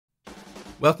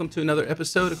Welcome to another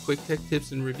episode of Quick Tech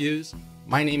Tips and Reviews.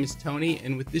 My name is Tony,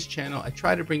 and with this channel, I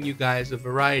try to bring you guys a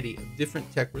variety of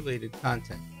different tech-related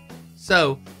content.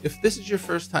 So, if this is your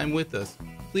first time with us,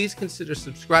 please consider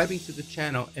subscribing to the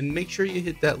channel and make sure you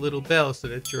hit that little bell so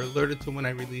that you're alerted to when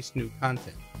I release new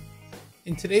content.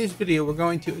 In today's video, we're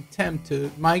going to attempt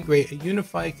to migrate a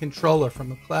Unifi controller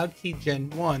from a Cloud Key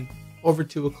Gen1 over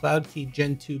to a Cloud Key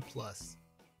Gen2 Plus.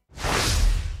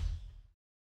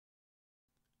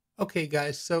 Okay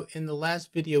guys, so in the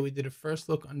last video we did a first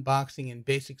look unboxing and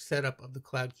basic setup of the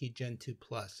Cloud Key Gen2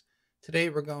 Plus. Today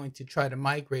we're going to try to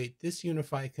migrate this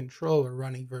Unifi controller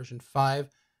running version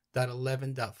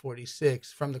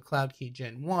 5.11.46 from the Cloud Key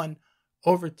Gen1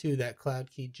 over to that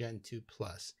Cloud Key Gen2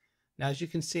 Plus. Now as you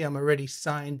can see, I'm already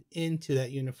signed into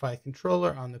that Unifi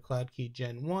controller on the Cloud Key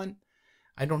Gen1.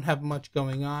 I don't have much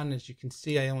going on. As you can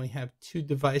see, I only have two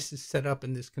devices set up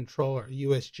in this controller, a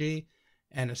USG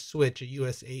and a switch, a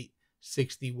US 8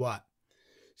 60 watt.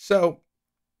 So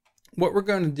what we're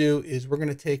going to do is we're going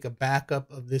to take a backup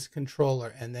of this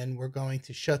controller, and then we're going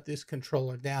to shut this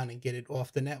controller down and get it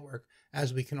off the network,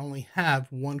 as we can only have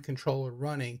one controller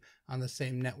running on the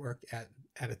same network at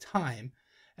a time.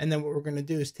 And then what we're going to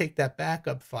do is take that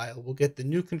backup file. We'll get the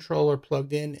new controller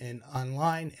plugged in and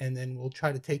online, and then we'll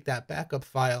try to take that backup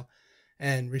file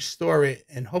and restore it,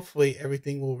 and hopefully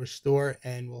everything will restore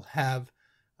and we'll have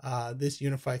this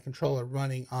Unifi controller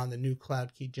running on the new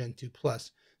Cloud Key Gen2 Plus.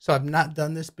 So I've not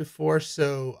done this before,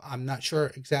 so I'm not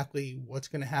sure exactly what's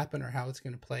going to happen or how it's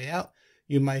going to play out.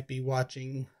 You might be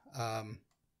watching a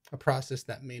process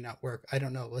that may not work. I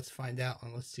don't know. Let's find out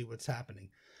and let's see what's happening.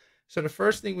 So the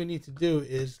first thing we need to do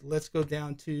is let's go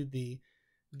down to the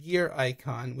gear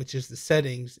icon, which is the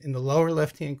settings in the lower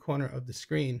left hand corner of the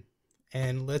screen,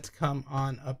 and let's come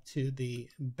on up to the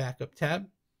backup tab.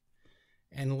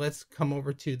 And let's come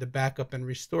over to the backup and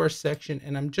restore section,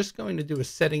 and I'm just going to do a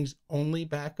settings only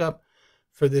backup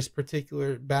for this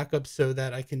particular backup so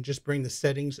that I can just bring the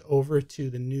settings over to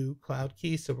the new Cloud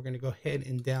Key. So we're going to go ahead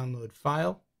and download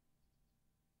file.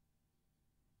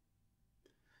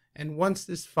 And once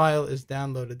this file is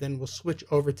downloaded, then we'll switch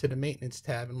over to the maintenance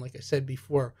tab, and like I said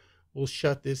before, we'll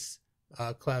shut this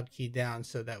Cloud Key down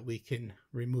so that we can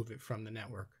remove it from the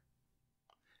network.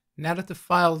 Now that the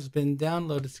file has been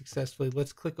downloaded successfully,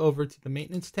 let's click over to the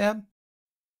maintenance tab,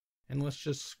 and let's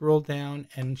just scroll down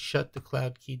and shut the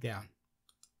Cloud Key down.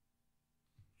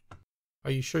 Are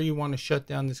you sure you want to shut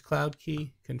down this Cloud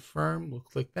Key? Confirm. We'll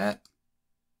click that.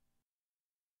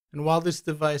 And while this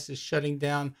device is shutting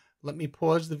down, let me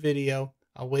pause the video.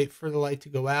 I'll wait for the light to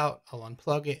go out. I'll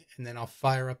unplug it, and then I'll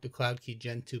fire up the Cloud Key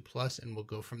Gen2 Plus, and we'll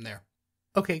go from there.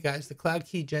 Okay guys, the Cloud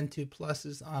Key Gen2 Plus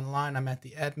is online. I'm at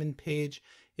the admin page.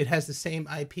 It has the same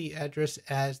IP address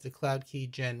as the Cloud Key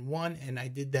Gen1, and I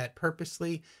did that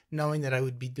purposely, knowing that I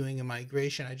would be doing a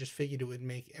migration. I just figured it would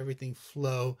make everything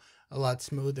flow a lot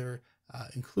smoother,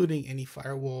 including any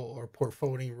firewall or port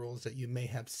forwarding rules that you may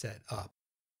have set up.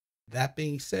 That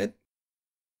being said,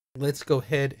 let's go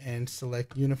ahead and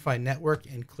select Unifi Network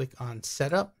and click on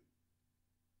Setup.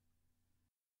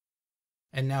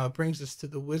 And now it brings us to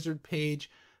the wizard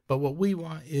page, but what we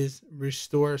want is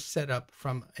restore setup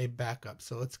from a backup.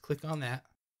 So let's click on that,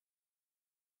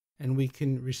 and we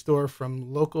can restore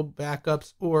from local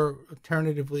backups, or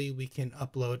alternatively we can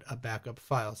upload a backup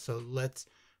file. So let's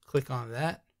click on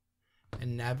that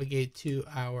and navigate to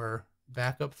our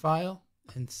backup file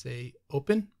and say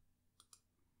open.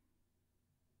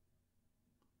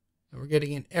 And we're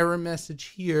getting an error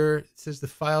message here. It says the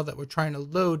file that we're trying to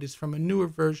load is from a newer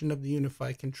version of the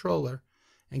Unifi controller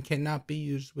and cannot be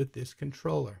used with this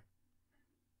controller.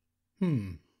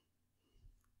 I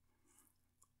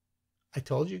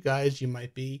told you guys you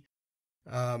might be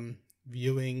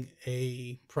viewing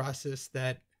a process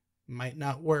that might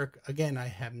not work. Again, I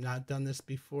have not done this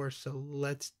before, so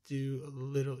let's do a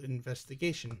little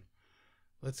investigation.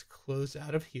 Let's close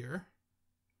out of here.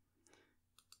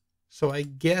 So I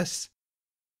guess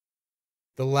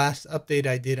the last update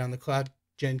I did on the Cloud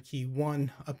Gen Key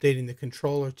 1, updating the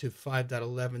controller to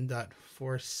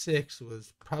 5.11.46,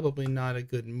 was probably not a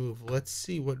good move. Let's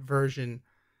see what version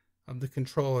of the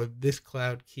controller this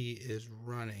Cloud Key is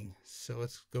running. So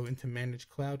let's go into Manage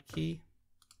Cloud Key.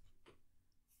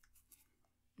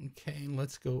 Okay, and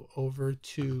let's go over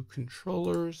to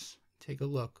Controllers, take a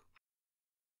look.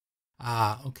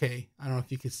 Okay, I don't know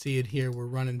if you can see it here. We're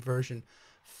running version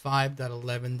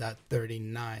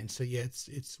 5.11.39. So yeah,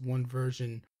 it's one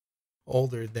version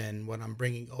older than what I'm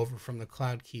bringing over from the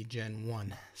Cloud Key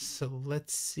Gen1. So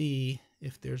let's see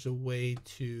if there's a way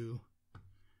to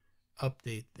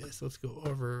update this. Let's go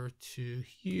over to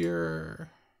here,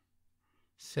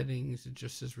 Settings, it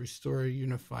just says restore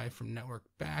Unifi from network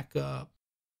backup.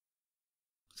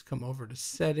 Let's come over to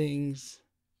settings.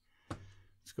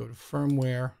 Let's go to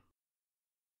firmware.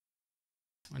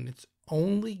 And it's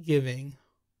only giving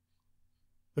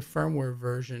the firmware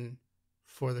version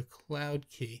for the Cloud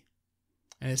Key.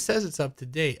 And it says it's up to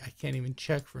date. I can't even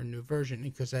check for a new version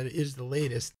because that is the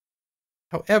latest.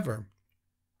 However,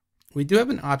 we do have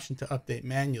an option to update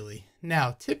manually.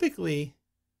 Now, typically,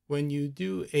 when you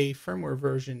do a firmware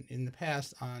version in the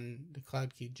past on the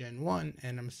Cloud Key Gen 1,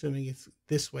 and I'm assuming it's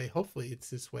this way, hopefully it's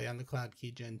this way on the Cloud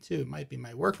Key Gen 2. It might be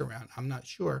my workaround. I'm not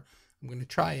sure. I'm going to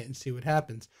try it and see what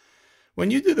happens.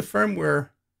 When you do the firmware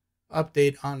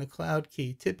update on the Cloud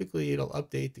Key, typically it'll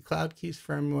update the Cloud Key's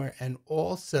firmware and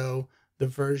also the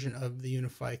version of the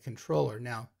Unifi controller.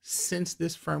 Now, since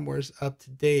this firmware is up to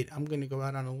date, I'm going to go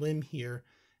out on a limb here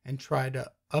and try to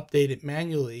update it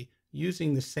manually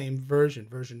using the same version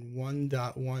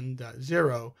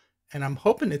 1.1.0, and I'm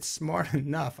hoping it's smart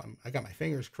enough. I got my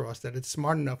fingers crossed that it's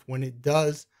smart enough when it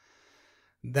does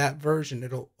that version,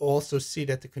 it'll also see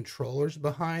that the controller's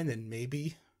behind and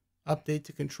maybe update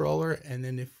the controller, and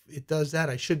then if it does that,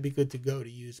 I should be good to go to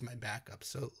use my backup.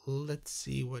 So let's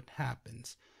see what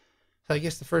happens. So I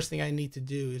guess the first thing I need to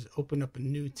do is open up a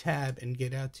new tab and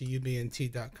get out to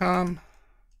ubnt.com.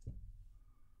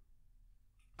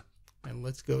 And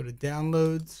let's go to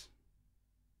downloads.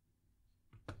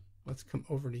 Let's come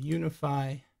over to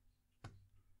Unifi.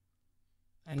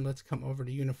 And let's come over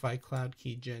to Unifi Cloud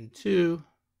Key Gen 2.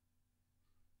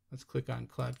 Let's click on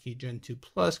Cloud Key Gen 2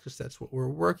 Plus because that's what we're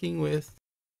working with.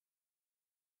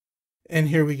 And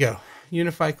here we go.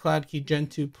 Unifi Cloud Key Gen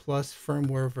 2 Plus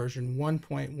firmware version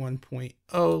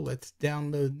 1.1.0. Let's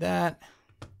download that.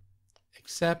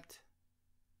 Accept.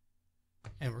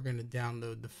 And we're going to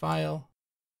download the file.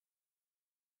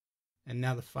 And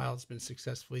now the file has been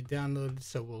successfully downloaded.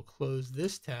 So we'll close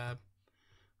this tab.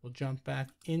 We'll jump back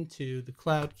into the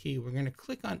Cloud Key. We're going to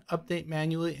click on Update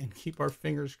Manually and keep our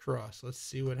fingers crossed. Let's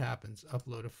see what happens.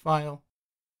 Upload a file.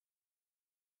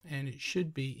 And it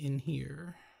should be in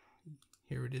here.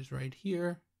 Here it is right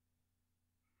here.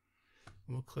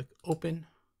 We'll click Open.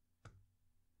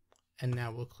 And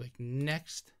now we'll click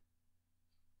Next.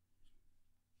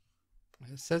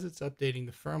 And it says it's updating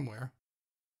the firmware.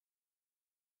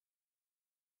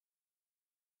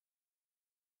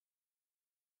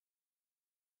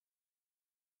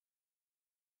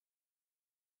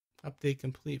 Update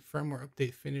complete. Firmware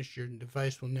update finished. Your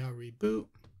device will now reboot.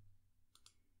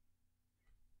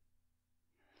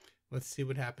 Let's see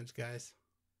what happens, guys.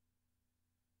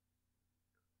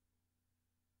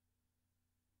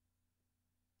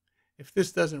 If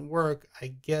this doesn't work,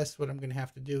 I guess what I'm going to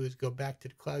have to do is go back to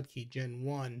the Cloud Key Gen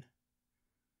 1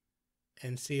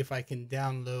 and see if I can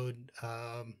download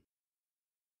a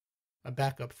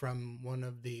backup from one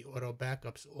of the auto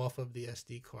backups off of the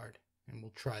SD card. And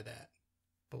we'll try that.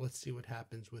 But let's see what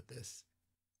happens with this.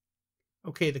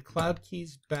 Okay, the Cloud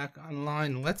Key's back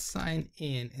online. Let's sign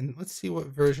in and let's see what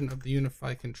version of the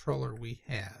Unifi controller we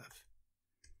have.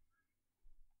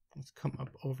 Let's come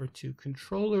up over to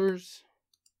controllers.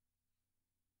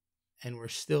 And we're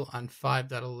still on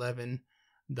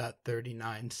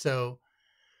 5.11.39. So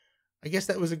I guess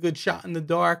that was a good shot in the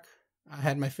dark. I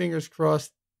had my fingers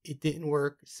crossed. It didn't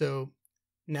work. So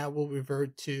now we'll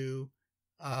revert to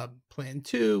plan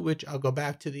 2, which I'll go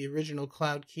back to the original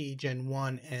Cloud Key Gen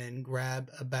 1 and grab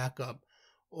a backup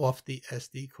off the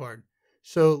SD card.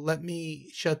 So let me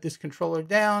shut this controller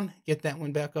down, get that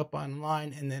one back up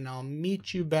online, and then I'll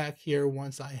meet you back here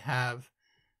once I have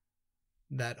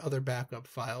that other backup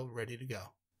file ready to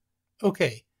go.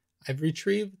 Okay, I've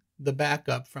retrieved the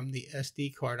backup from the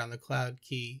SD card on the Cloud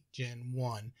Key Gen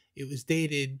 1. It was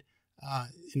dated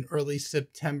in early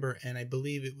September, and I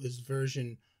believe it was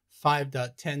version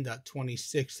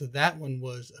 5.10.26, so that one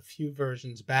was a few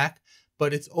versions back,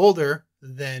 but it's older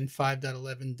than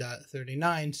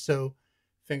 5.11.39, so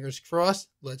fingers crossed.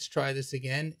 Let's try this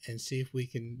again and see if we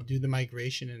can do the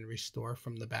migration and restore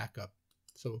from the backup.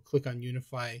 So we'll click on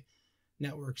Unifi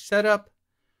Network Setup.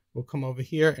 We'll come over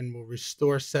here and we'll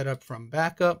restore setup from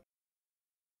backup.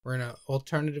 We're going to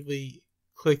alternatively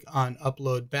click on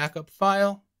Upload Backup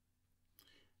File.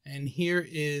 And here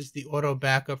is the auto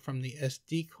backup from the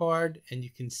SD card, and you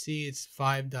can see it's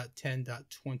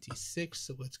 5.10.26.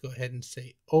 So let's go ahead and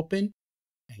say open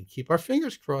and keep our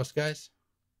fingers crossed, guys.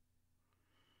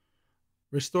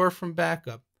 Restore from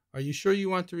backup. Are you sure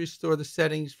you want to restore the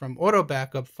settings from auto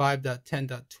backup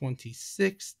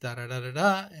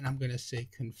 5.10.26? And I'm going to say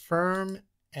confirm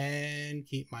and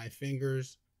keep my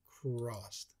fingers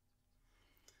crossed.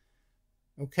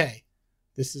 Okay.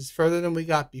 This is further than we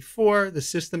got before. The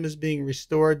system is being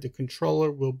restored. The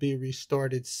controller will be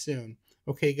restarted soon.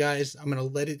 Okay, guys, I'm going to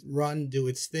let it run, do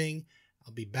its thing.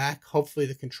 I'll be back. Hopefully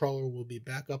the controller will be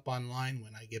back up online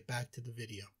when I get back to the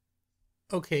video.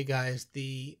 Okay, guys,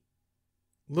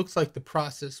 looks like the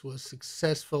process was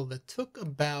successful. That took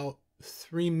about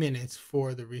 3 minutes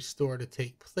for the restore to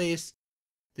take place.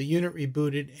 The unit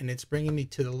rebooted and it's bringing me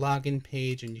to the login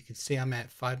page, and you can see I'm at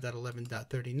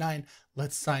 5.11.39.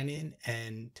 Let's sign in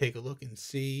and take a look and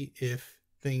see if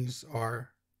things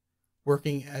are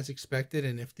working as expected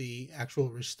and if the actual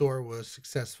restore was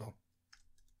successful.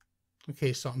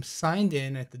 Okay, so I'm signed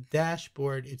in. At the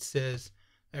dashboard, it says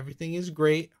everything is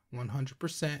great,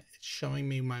 100%. It's showing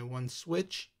me my one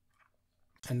switch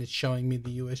and it's showing me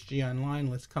the USG online.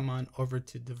 Let's come on over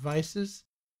to devices.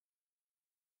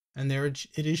 And there it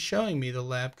is showing me the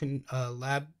lab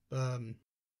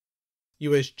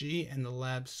USG and the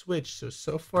lab switch.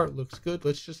 So far it looks good.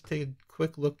 Let's just take a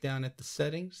quick look down at the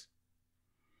settings.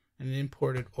 And it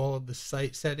imported all of the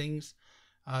site settings.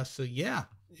 So yeah,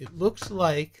 it looks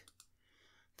like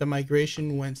the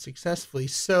migration went successfully.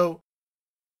 So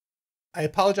I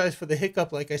apologize for the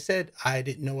hiccup. Like I said, I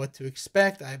didn't know what to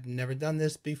expect. I've never done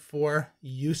this before.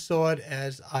 You saw it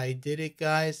as I did it,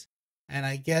 guys. And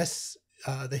I guess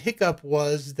the hiccup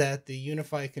was that the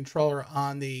Unifi controller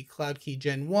on the Cloud Key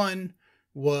Gen1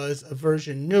 was a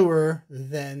version newer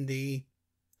than the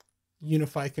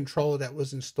Unifi controller that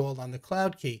was installed on the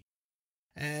Cloud Key.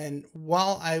 And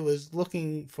while I was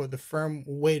looking for the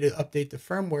way to update the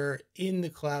firmware in the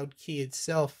Cloud Key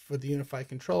itself for the Unifi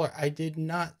controller, I did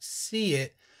not see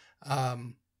it a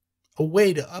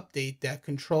way to update that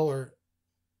controller,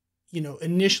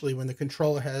 initially when the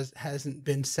controller hasn't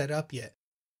been set up yet.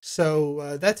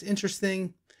 So that's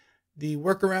interesting. The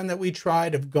workaround that we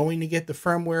tried of going to get the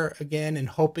firmware again and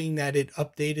hoping that it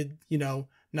updated,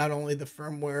 not only the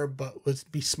firmware, but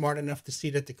be smart enough to see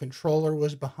that the controller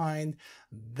was behind,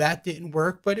 that didn't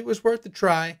work, but it was worth a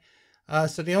try.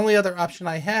 So the only other option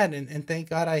I had, and thank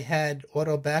God I had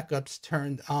auto backups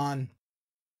turned on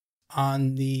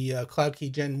the Cloud Key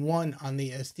Gen 1 on the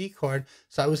SD card.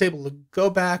 So I was able to go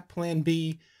back, plan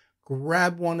B,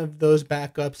 grab one of those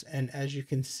backups, and as you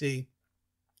can see,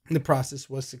 the process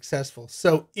was successful.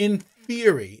 So in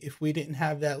theory, if we didn't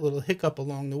have that little hiccup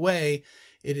along the way,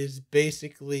 it is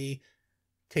basically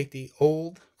take the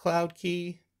old Cloud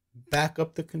Key, back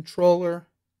up the controller,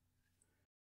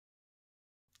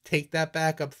 take that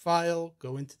backup file,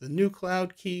 go into the new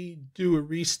Cloud Key, do a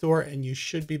restore, and you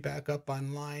should be back up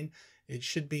online. It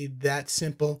should be that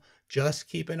simple. Just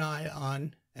keep an eye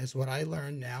on, as what I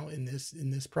learned now in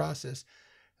this process,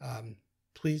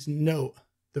 please note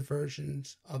the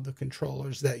versions of the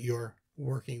controllers that you're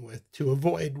working with to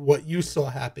avoid what you saw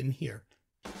happen here.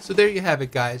 So there you have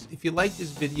it, guys. If you liked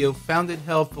this video, found it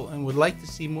helpful, and would like to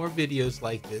see more videos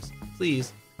like this,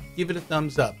 please give it a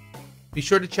thumbs up. Be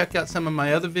sure to check out some of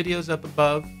my other videos up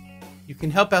above. You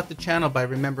can help out the channel by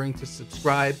remembering to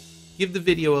subscribe, give the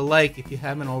video a like if you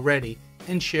haven't already,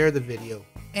 and share the video.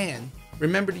 And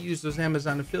remember to use those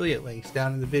Amazon affiliate links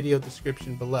down in the video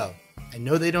description below. I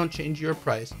know they don't change your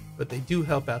price, but they do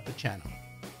help out the channel.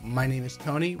 My name is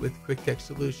Tony with Quick Tech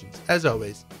Solutions. As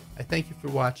always, I thank you for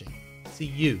watching. See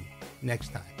you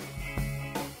next time.